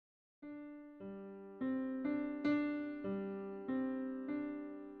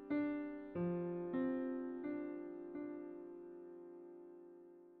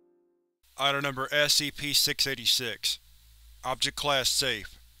Item Number SCP-686 Object Class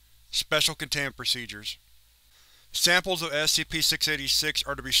Safe. Special Containment Procedures. Samples of SCP-686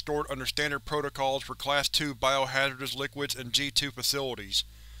 are to be stored under standard protocols for Class II biohazardous liquids in G2 facilities.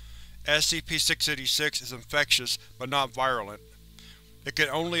 SCP-686 is infectious, but not virulent. It can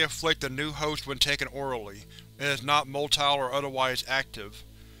only afflict a new host when taken orally, and is not motile or otherwise active.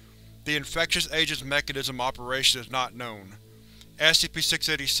 The infectious agent's mechanism of operation is not known.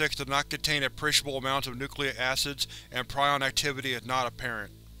 SCP-686 does not contain appreciable amounts of nucleic acids, and prion activity is not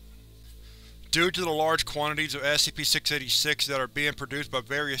apparent. Due to the large quantities of SCP-686 that are being produced by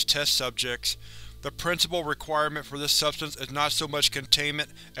various test subjects, the principal requirement for this substance is not so much containment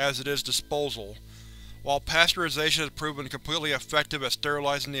as it is disposal. While pasteurization has proven completely effective at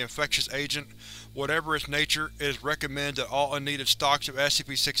sterilizing the infectious agent, whatever its nature, it is recommended that all unneeded stocks of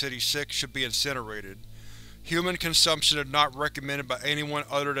SCP-686 should be incinerated. Human consumption is not recommended by anyone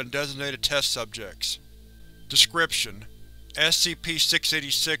other than designated test subjects. Description: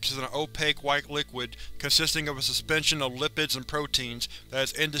 SCP-686 is an opaque white liquid consisting of a suspension of lipids and proteins that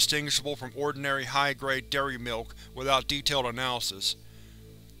is indistinguishable from ordinary high-grade dairy milk without detailed analysis.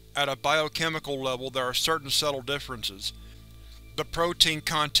 At a biochemical level, there are certain subtle differences. The protein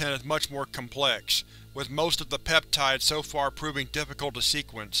content is much more complex, with most of the peptides so far proving difficult to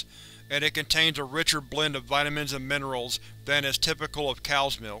sequence, and it contains a richer blend of vitamins and minerals than is typical of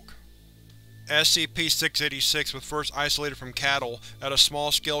cow's milk. SCP-686 was first isolated from cattle at a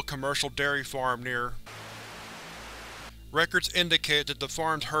small-scale commercial dairy farm near. Records indicate that the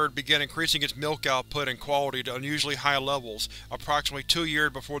farm's herd began increasing its milk output and quality to unusually high levels approximately 2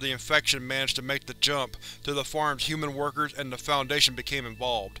 years before the infection managed to make the jump to the farm's human workers and the Foundation became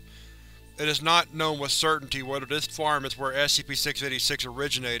involved. It is not known with certainty whether this farm is where SCP-686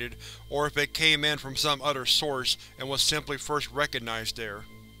 originated, or if it came in from some other source and was simply first recognized there.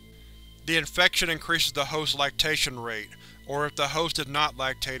 The infection increases the host's lactation rate, or if the host is not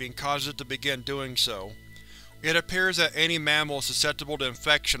lactating, causes it to begin doing so. It appears that any mammal is susceptible to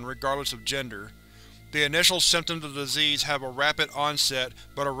infection regardless of gender. The initial symptoms of the disease have a rapid onset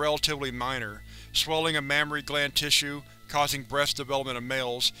but are relatively minor: swelling of mammary gland tissue, causing breast development in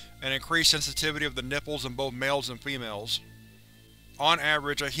males, and increased sensitivity of the nipples in both males and females. On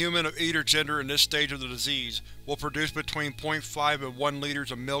average, a human of either gender in this stage of the disease will produce between 0.5 and 1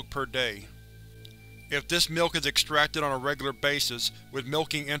 liters of milk per day. If this milk is extracted on a regular basis, with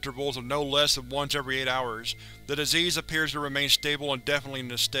milking intervals of no less than once every 8 hours, the disease appears to remain stable indefinitely in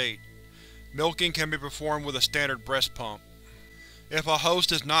this state. Milking can be performed with a standard breast pump. If a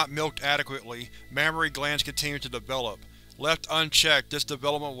host is not milked adequately, mammary glands continue to develop. Left unchecked, this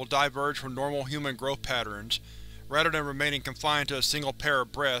development will diverge from normal human growth patterns. Rather than remaining confined to a single pair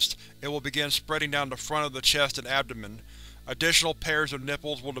of breasts, it will begin spreading down the front of the chest and abdomen. Additional pairs of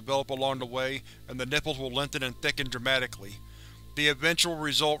nipples will develop along the way, and the nipples will lengthen and thicken dramatically. The eventual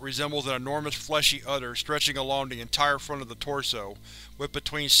result resembles an enormous fleshy udder stretching along the entire front of the torso, with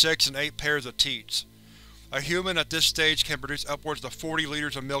between 6 and 8 pairs of teats. A human at this stage can produce upwards of 40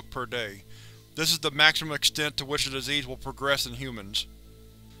 liters of milk per day. This is the maximum extent to which the disease will progress in humans.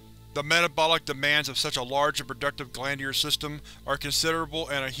 The metabolic demands of such a large and productive glandular system are considerable,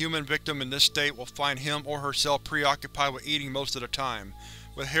 and a human victim in this state will find him or herself preoccupied with eating most of the time.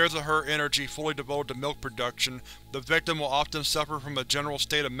 With his or her energy fully devoted to milk production, the victim will often suffer from a general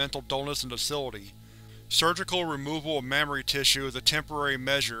state of mental dullness and docility. Surgical removal of mammary tissue is a temporary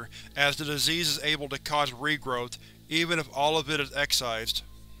measure, as the disease is able to cause regrowth, even if all of it is excised.